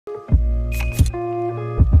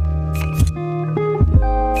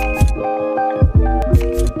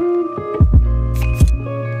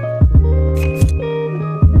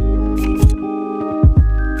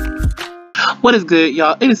What is good,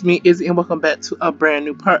 y'all? It is me, Izzy, and welcome back to a brand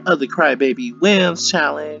new part of the Crybaby Whims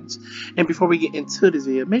challenge. And before we get into this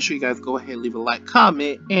video, make sure you guys go ahead and leave a like,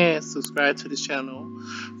 comment, and subscribe to this channel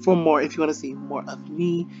for more if you want to see more of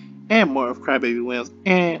me and more of Crybaby Whims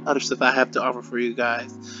and other stuff I have to offer for you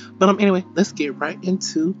guys. But anyway, let's get right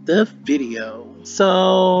into the video.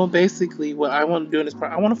 So basically, what I want to do in this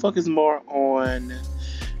part, I want to focus more on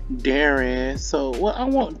Darren. So what I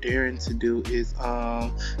want Darren to do is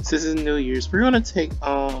since it's New Year's, we're gonna take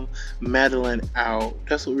Madeline out.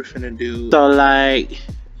 That's what we're finna do. So like,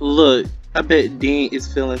 look, I bet Dean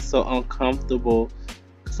is feeling so uncomfortable,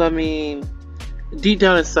 cause I mean, deep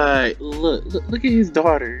down inside, look at his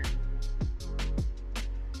daughter.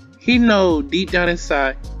 He know deep down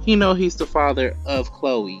inside, he know he's the father of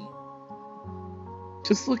Chloe.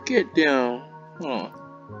 Just look at them. Hold on.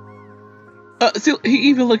 See, he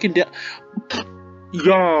even looking down.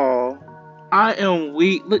 Y'all, I am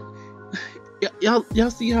weak. Look,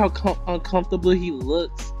 y'all see how uncomfortable he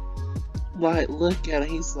looks? Like, look at him.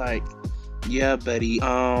 He's like, yeah, buddy.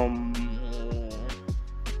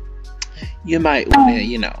 You might wanna,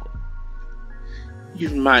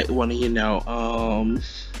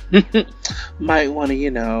 might wanna,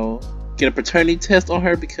 get a paternity test on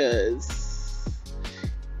her because,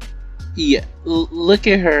 yeah, look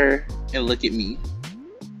at her and look at me.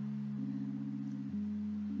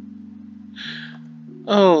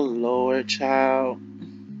 Oh Lord, child.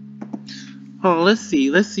 Oh, let's see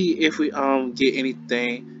if we get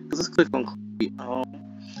anything. Let's click on Chloe.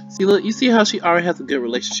 See, look, you see how she already has a good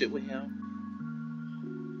relationship with him.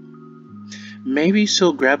 Maybe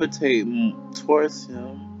she'll gravitate towards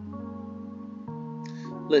him.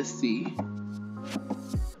 Let's see.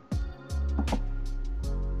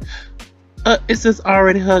 It says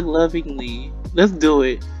already hug lovingly. Let's do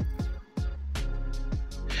it.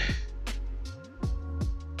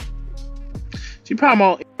 She probably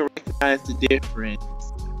won't even recognize the difference,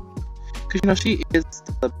 cause she is,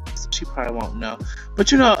 so she probably won't know.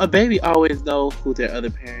 But a baby always knows who their other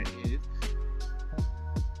parent is.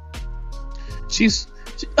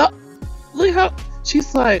 Look how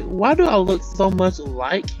she's like, why do I look so much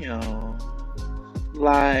like him?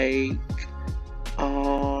 Like,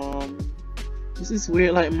 this is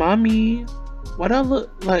weird. Like, mommy, why do I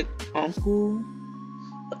look like uncle?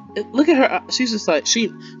 Look at her. She's just like,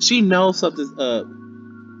 she knows something's up.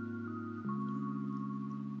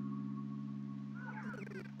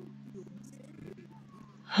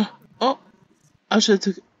 Oh, I should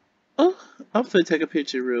have took. Oh, I'm gonna take a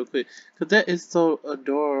picture real quick, cause that is so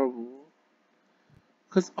adorable.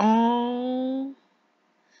 Cause I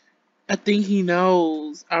think he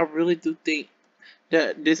knows. I really do think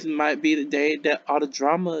that this might be the day that all the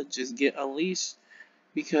drama just get unleashed,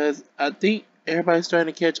 because I think everybody's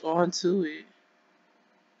starting to catch on to it.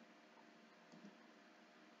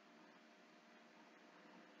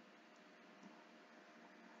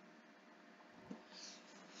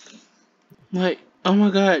 Like, oh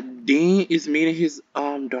my god, Dean is meeting his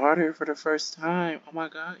daughter for the first time. Oh my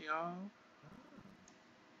god, y'all.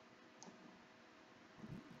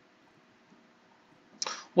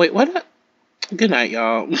 Wait, what? Good night,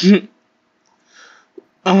 y'all. This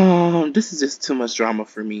is just too much drama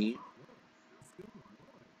for me.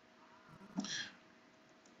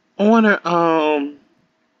 I wonder,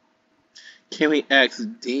 can we ask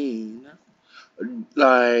Dean?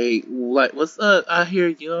 Like, what's up? I hear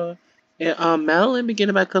you. And Madeline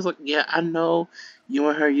beginning by cause like, yeah, I know you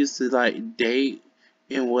and her used to like date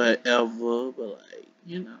and whatever, but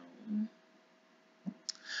like,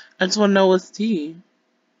 I just wanna know what's tea.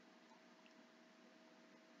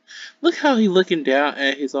 Look how he looking down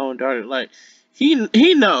at his own daughter. Like,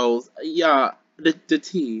 he knows, yeah, the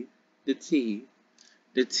tea. The tea.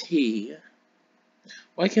 The tea.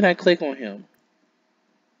 Why can't I click on him?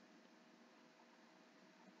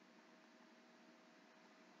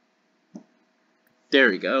 There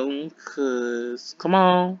we go. Cause come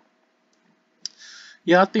on.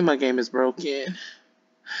 Yeah, I think my game is broken.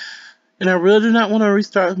 And I really do not want to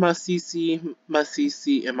restart my CC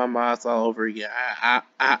and my mods all over again.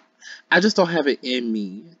 I just don't have it in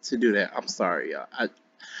me to do that. I'm sorry, y'all.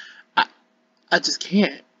 I just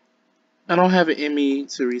can't. I don't have it in me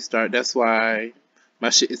to restart. That's why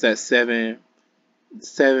my shit is at 7.12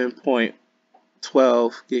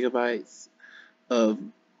 gigabytes of.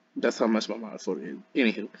 That's how much my mod folder is.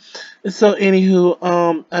 Anywho,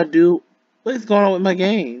 I do. What is going on with my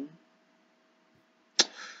game?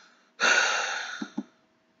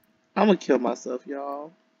 I'm gonna kill myself,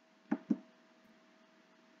 y'all.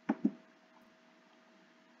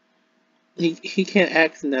 He can't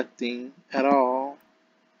ask nothing at all.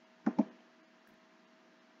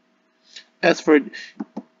 Ask for,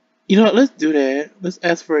 you know what, let's do that. Let's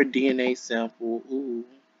ask for a DNA sample. Ooh.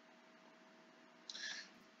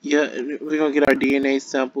 Yeah, we're gonna get our DNA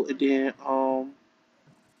sample and then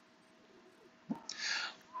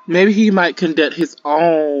maybe he might conduct his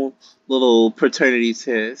own little paternity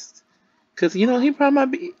test. Cause you know he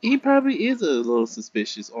probably is a little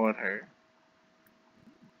suspicious on her.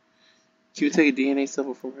 Can you take a DNA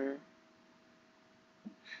sample from her?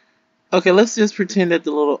 Okay, let's just pretend that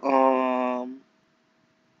the little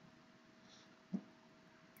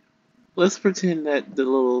let's pretend that the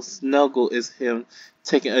little snuggle is him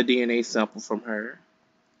taking a DNA sample from her.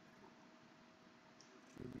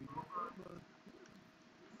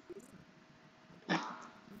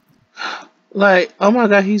 Like, oh my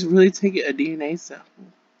god, he's really taking a DNA sample.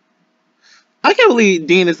 I can't believe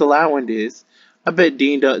Dean is allowing this. I bet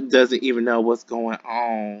Dean doesn't even know what's going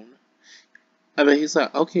on. I bet he's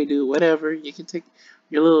like, okay, dude, whatever. You can take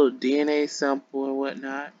your little DNA sample and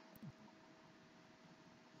whatnot.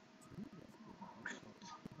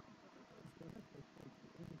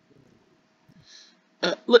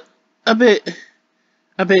 Look, I bet,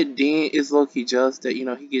 I bet Dean is low key jealous that he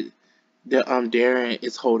get that Darren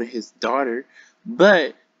is holding his daughter,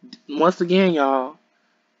 but once again, y'all,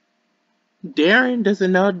 Darren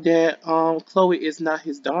doesn't know that Chloe is not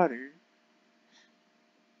his daughter.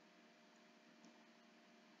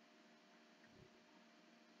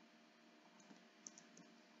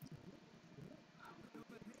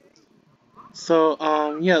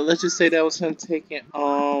 So yeah, let's just say that was him taking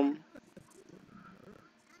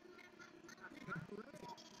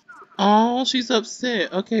oh, she's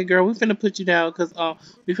upset. Okay, girl, we finna put you down because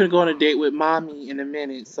we finna go on a date with mommy in a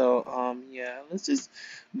minute. So yeah, let's just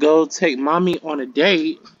go take mommy on a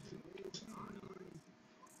date.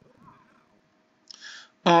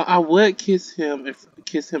 I would kiss him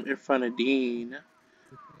in front of Dean,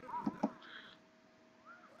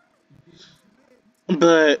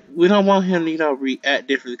 but we don't want him to react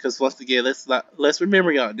differently because once again, let's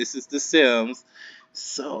remember, y'all, this is The Sims.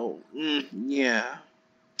 So yeah,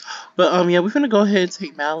 but yeah, we're gonna go ahead and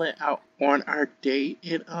take Malin out on our date,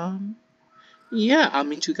 and yeah, I'll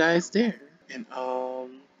meet you guys there, and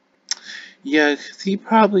yeah, 'cause he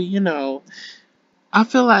probably I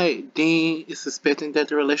feel like Dean is suspecting that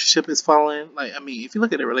the relationship is falling. Like, I mean, if you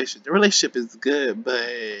look at the relationship is good,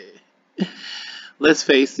 but let's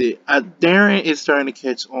face it, Darren is starting to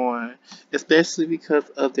catch on, especially because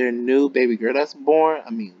of their new baby girl that's born.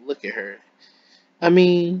 I mean, look at her. I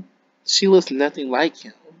mean, she looks nothing like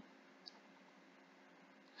him.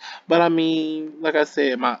 But I mean, like I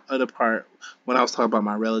said, my other part when I was talking about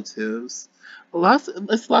my relatives, lots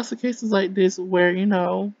of cases like this where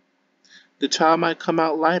the child might come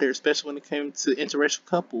out lighter, especially when it came to interracial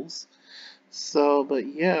couples. So, but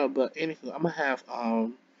yeah, but anywho, I'm gonna have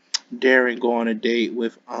Darren go on a date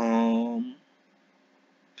with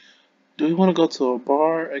do we want to go to a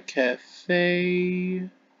bar, a cafe?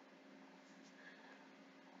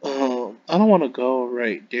 I don't want to go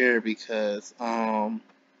right there because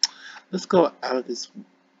let's go out of this.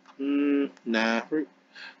 Nah, we're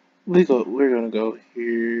gonna go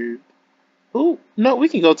here. Oh no, we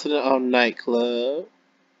can go to the nightclub,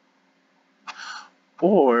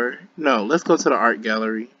 or no, let's go to the art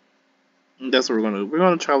gallery. That's what we're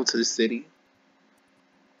gonna travel to the city,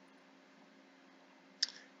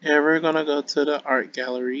 and we're gonna go to the art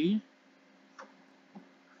gallery.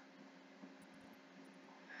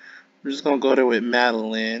 We're just gonna go there with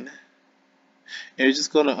Madeline, and we're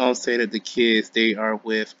just gonna say that the kids they are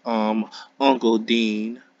with Uncle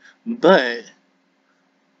Dean, but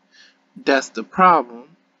that's the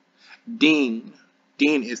problem. Dean,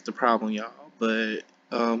 Dean is the problem, y'all. But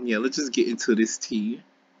yeah, let's just get into this tea.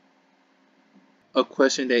 A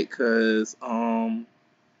question that, cause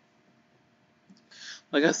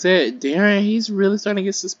like I said, Darren, he's really starting to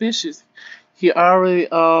get suspicious. He already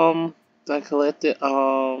done collected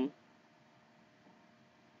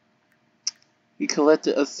he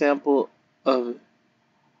collected a sample of,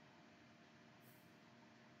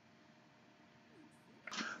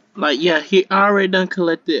 like, yeah, he already done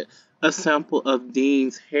collected a sample of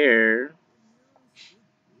Dean's hair.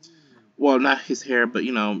 Well, not his hair, but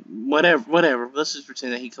whatever. Let's just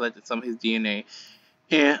pretend that he collected some of his DNA.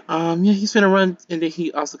 And yeah, he's gonna run, and then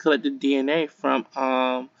he also collected DNA from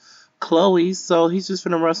Chloe, so he's just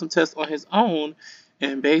gonna run some tests on his own,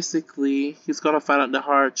 and basically he's gonna find out the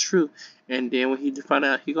hard truth. And then when he find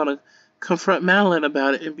out, he's gonna confront Madeline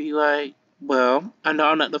about it and be like, "Well, I know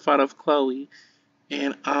I'm not the father of Chloe,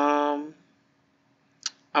 and I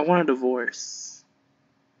want a divorce."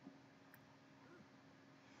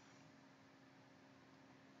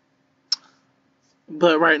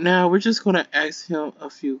 But right now, we're just gonna ask him a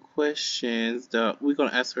few questions. We're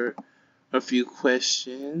gonna ask her a few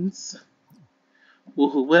questions.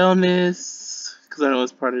 Woohoo wellness, because I know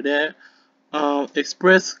it's part of that.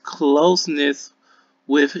 Express closeness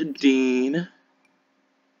with Dean.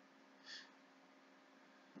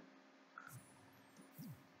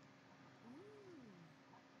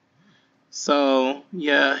 So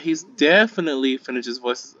yeah, he's definitely finna just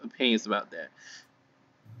voice his opinions about that.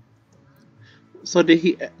 So did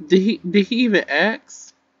he even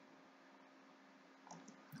ask?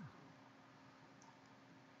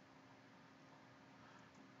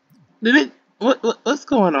 Did it what's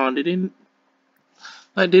going on? Did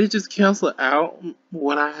it just cancel out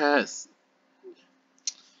what I had?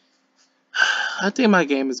 I think my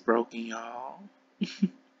game is broken, y'all.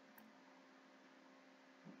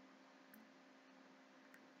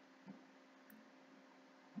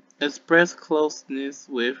 Express closeness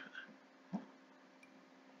with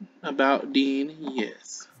about Dean,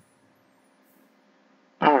 yes.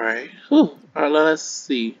 Alright. Alright, let's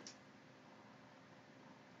see.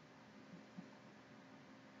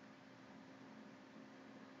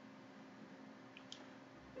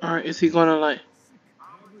 Alright, is he gonna like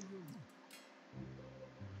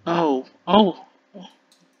oh. Uh-oh.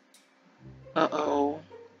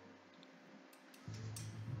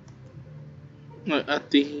 I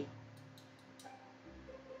think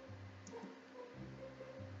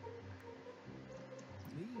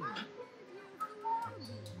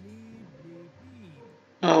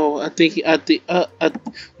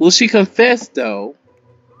will she confess though?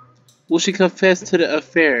 Will she confess to the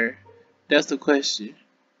affair? That's the question.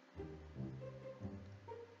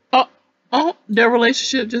 Oh, their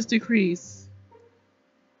relationship just decreased.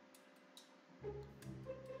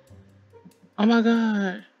 Oh my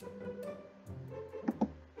god.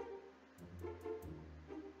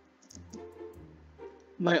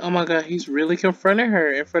 Like, oh my god, he's really confronting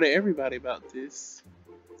her in front of everybody about this.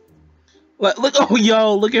 Like, look, oh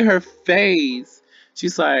yo, look at her face.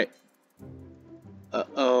 She's like,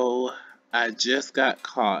 uh-oh, I just got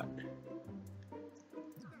caught.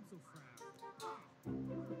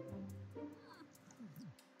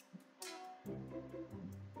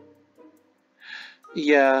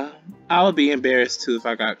 Yeah, I would be embarrassed too if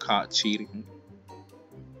I got caught cheating.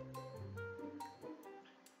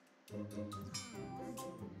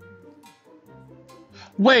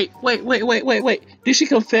 Wait. Did she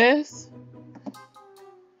confess?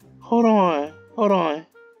 Hold on.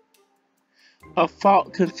 A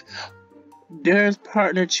fault. Darren's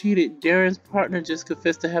partner cheated. Darren's partner just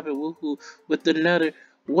confessed to having woohoo with another.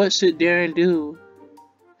 What should Darren do?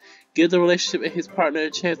 Give the relationship and his partner a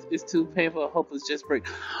chance. It's too painful. I hope it's just break.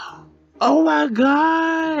 Oh my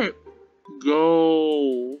god!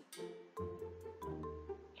 Go.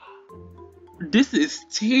 This is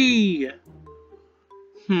tea.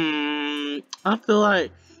 I feel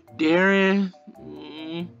like Darren.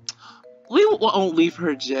 We won't leave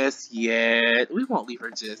her just yet. We won't leave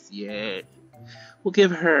her just yet. We'll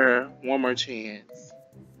give her one more chance.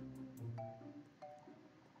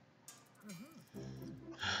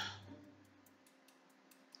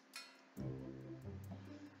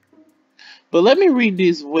 But let me read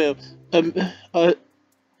these whip.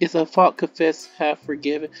 It's a fault confess, have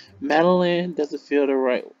forgiven. Madeline doesn't feel the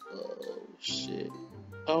right. Oh shit.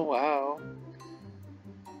 Oh wow.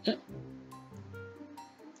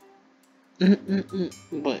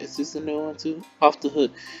 But is this a new one too? Off the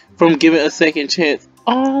hook. From giving a second chance.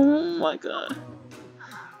 Oh my god.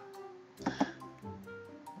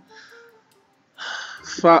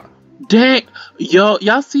 Fuck. Dang. Yo,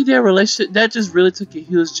 y'all see their relationship? That just really took a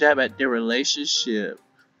huge jab at their relationship.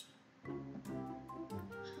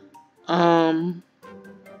 Um.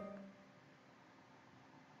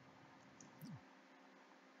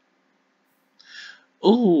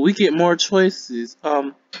 Ooh, we get more choices.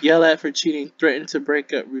 Yell at for cheating, threaten to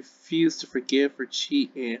break up, refuse to forgive for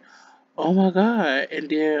cheating. Oh my god. And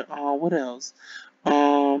then, what else?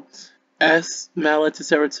 Um, ask Malin to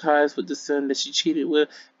sever ties with the son that she cheated with.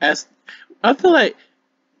 Ask, I feel like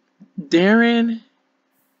Darren,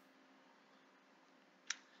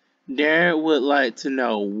 Darren would like to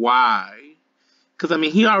know why. Because, I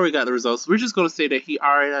mean, he already got the results. We're just going to say that he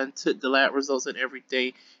already done took the lab results and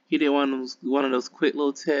everything. He did one of those quick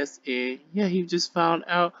little tests. And, yeah, he just found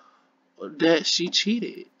out that she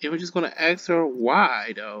cheated. And we're just going to ask her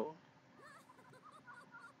why, though.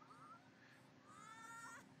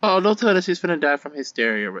 Oh, don't tell her that she's finna die from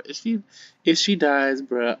hysteria. But if she dies,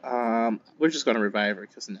 bruh, we're just gonna revive her,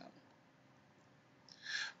 cause no.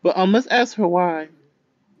 But let's ask her why.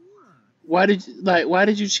 Why did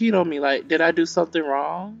you cheat on me? Like, did I do something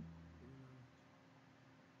wrong?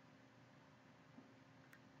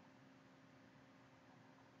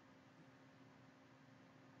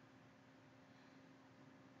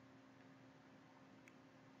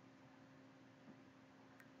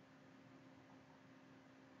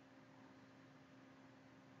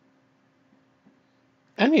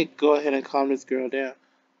 I need to go ahead and calm this girl down.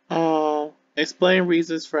 Explain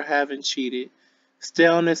reasons for having cheated.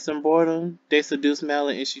 Staleness and boredom. They seduced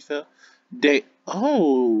Mallet and she fell. They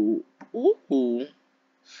ooh.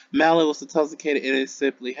 Mallet was intoxicated and it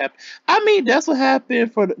simply happened. I mean, that's what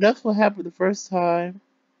happened the first time.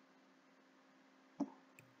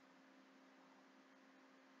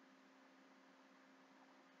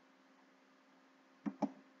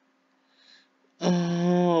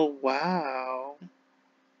 Oh wow.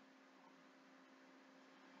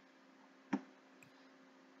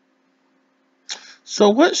 So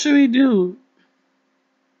what should we do?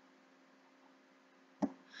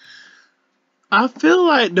 I feel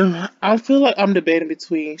like I'm debating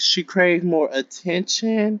between she craved more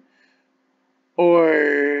attention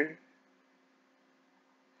or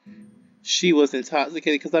she was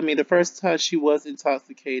intoxicated. Because I mean, the first time she was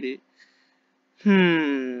intoxicated.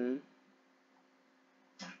 Hmm.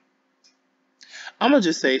 I'm gonna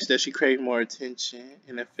just say that she craved more attention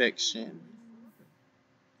and affection.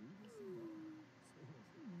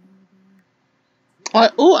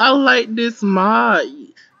 Like, oh, I like this mod.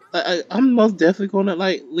 I'm most definitely gonna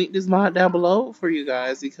like link this mod down below for you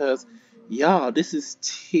guys because y'all, this is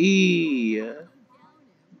tea.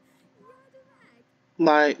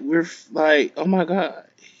 Like like, oh my god,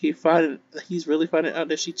 he's really finding out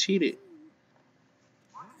that she cheated.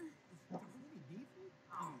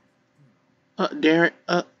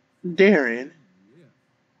 Darren,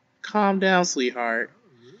 calm down, sweetheart.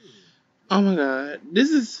 Oh my god,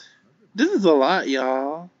 this is a lot,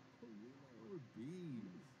 y'all.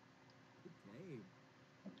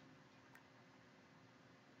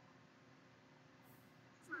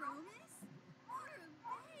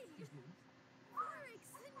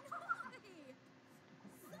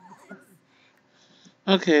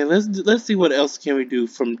 Okay, let's see what else can we do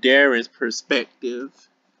from Darren's perspective.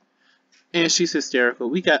 And she's hysterical.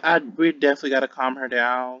 We definitely gotta calm her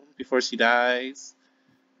down before she dies.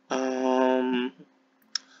 Um,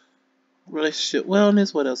 relationship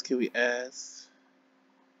wellness. What else can we ask?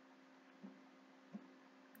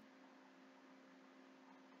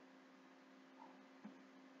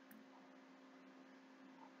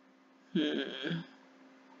 Hmm.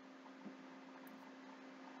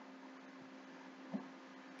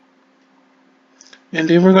 And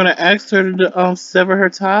then we're gonna ask her to sever her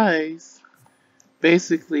ties,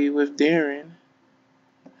 basically with Darren.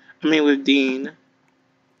 I mean with Dean.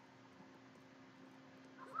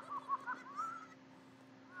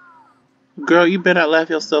 Girl, you better not laugh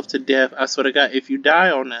yourself to death. I swear to God, if you die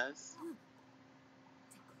on us.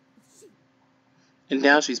 And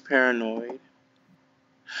now she's paranoid.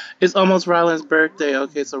 It's almost Ryland's birthday.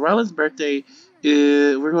 Okay, so Ryland's birthday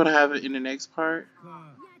is we're gonna have it in the next part.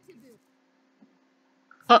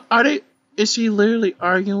 Are they? Is she literally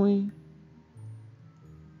arguing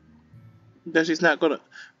that she's not gonna?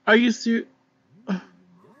 Are you serious?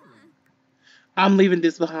 I'm leaving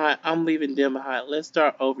this behind. I'm leaving them behind. Let's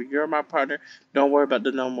start over. You're my partner. Don't worry about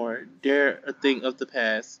the no more. They're a thing of the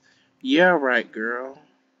past. Yeah, right, girl.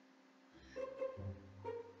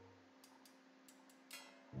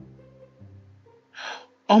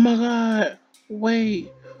 Oh my god.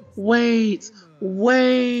 Wait. Wait.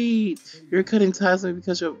 Wait. You're cutting ties with me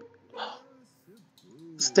because you're.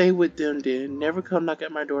 Stay with them then. Never come knock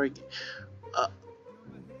at my door again. Uh,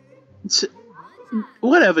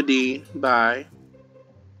 whatever, Dean. Bye.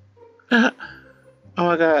 Oh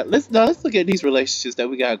my god. Let's look at these relationships that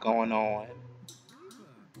we got going on.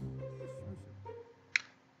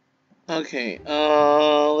 Okay.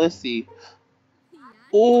 Let's see.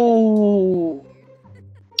 Oh.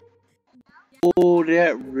 Oh,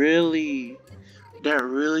 that really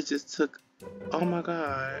just took. Oh my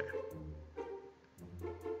god.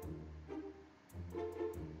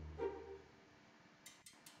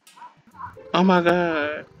 Oh my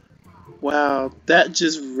god. Wow, that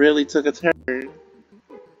just really took a turn.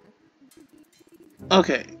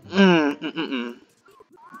 Okay.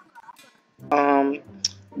 Um,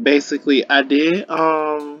 basically, I did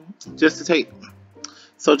just to take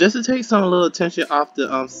just to take some little attention off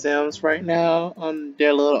the Sims right now on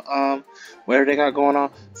their little whatever they got going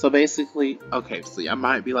on. So basically, okay, so I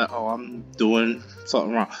might be like, oh, I'm doing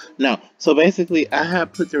something wrong. No, so basically, I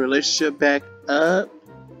have put the relationship back up,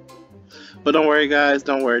 but don't worry, guys,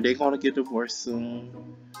 don't worry, they're gonna get divorced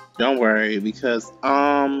soon. Don't worry because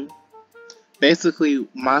basically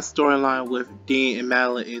my storyline with Dean and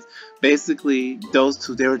Madeline is basically those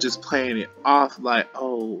two, they were just playing it off like,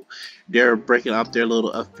 oh, they're breaking up their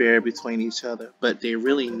little affair between each other, but they're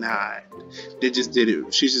really not. They just did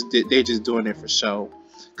it. They just doing it for show.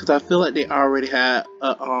 Cause I feel like they already had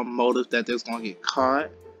a motive that they was gonna get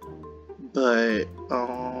caught, but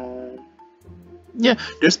Yeah,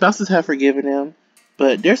 their spouses have forgiven them,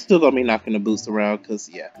 but they're still gonna be knocking the boots around. Cause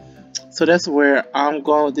yeah, so that's where I'm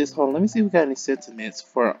going with this. Hold on, let me see if we got any sentiments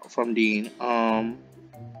from Dean.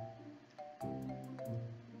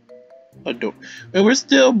 Adore, and we're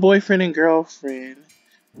still boyfriend and girlfriend.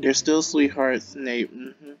 They're still sweethearts, Nate.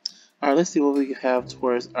 All right, let's see what we have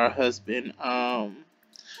towards our husband,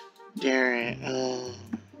 Darren.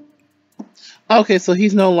 Okay, so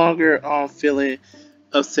he's no longer feeling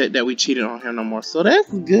upset that we cheated on him no more. So that's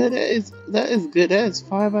good. That is good. That is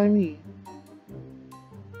fine by me.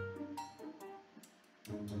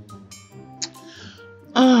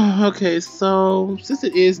 Okay, so since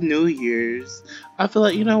it is New Year's, I feel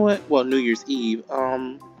like, you know what? Well, New Year's Eve,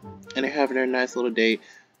 and they're having their nice little date.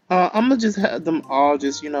 I'm gonna just have them all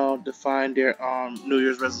just, define their New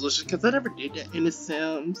Year's resolution, because I never did that in The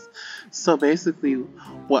Sims. So basically,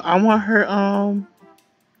 what I want her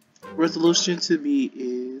resolution to be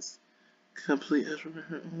is complete.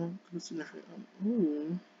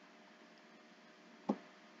 Ooh.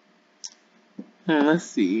 Let's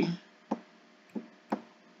see.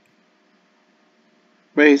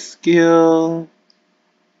 Raise skill.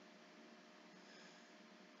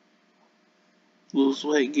 Lose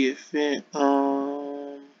weight, get fit.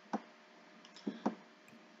 I'll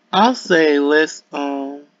say let's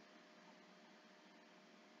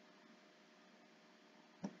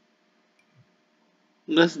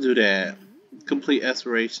do that. Complete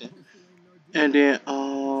aspiration. And then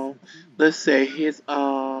let's say his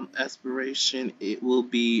aspiration, it will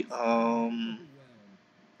be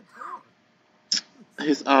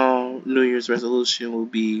his New Year's resolution will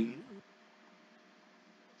be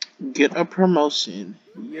get a promotion.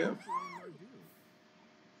 Yep.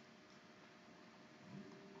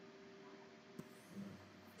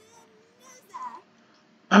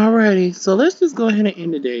 Alrighty, so let's just go ahead and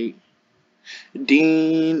end the date.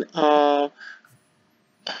 Dean, I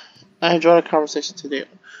enjoyed the conversation today.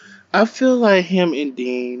 I feel like him and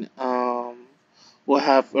Dean will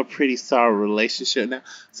have a pretty solid relationship now.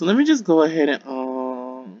 So let me just go ahead and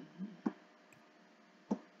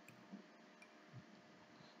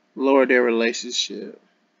lower their relationship.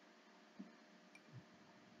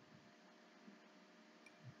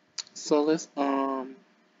 So let's I'm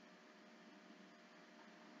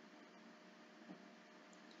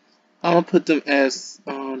gonna put them as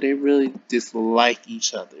they really dislike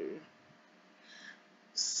each other.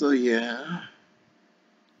 So yeah.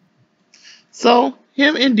 So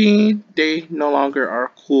him and Dean, they no longer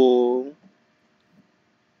are cool.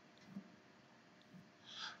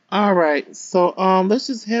 Alright, so let's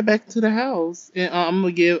just head back to the house, and I'm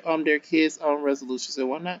gonna give their kids resolutions and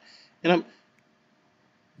whatnot. And I'm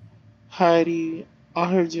Heidi,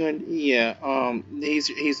 I heard you, and yeah,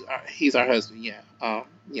 he's our husband, yeah.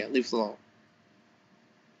 Yeah, leave us alone.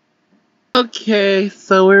 Okay,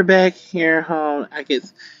 so we're back here home.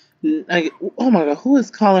 Oh my god, who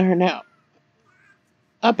is calling her now?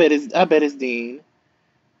 I bet it's Dean.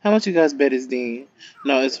 How much you guys bet it's Dean?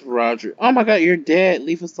 No, it's Roger. Oh my god, you're dead.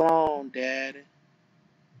 Leave us alone, Dad.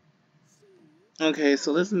 Okay,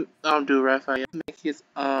 so let's do Raphael. Make his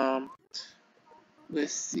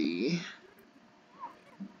let's see.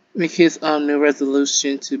 Make his new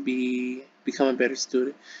resolution to become a better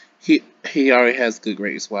student. He already has good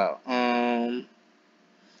grades. Wow.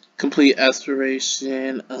 Complete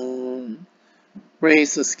aspiration.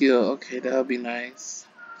 Raise a skill. Okay, that'll be nice.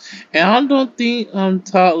 And I don't think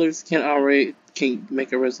toddlers can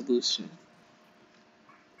make a resolution.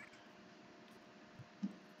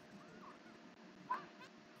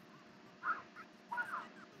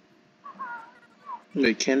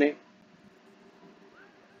 Wait, can they?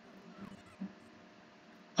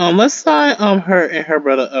 Let's sign her and her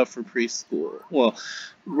brother up for preschool. Well,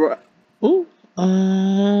 ooh,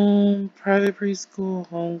 private preschool,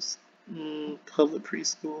 public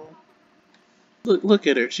preschool. Look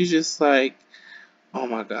at her. She's just like, oh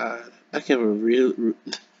my god, I can't believe.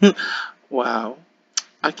 Wow,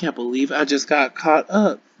 I can't believe I just got caught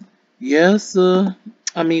up. Yes, I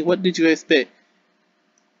mean, what did you expect?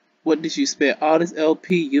 What did you expect? All this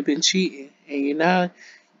LP, you've been cheating, and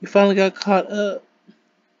you finally got caught up.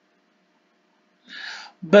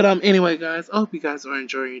 But anyway, guys, I hope you guys are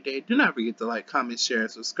enjoying your day. Do not forget to like, comment, share,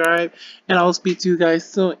 and subscribe. And I will speak to you guys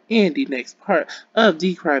soon in the next part of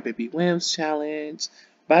the Crybaby Whims Challenge.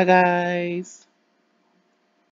 Bye, guys.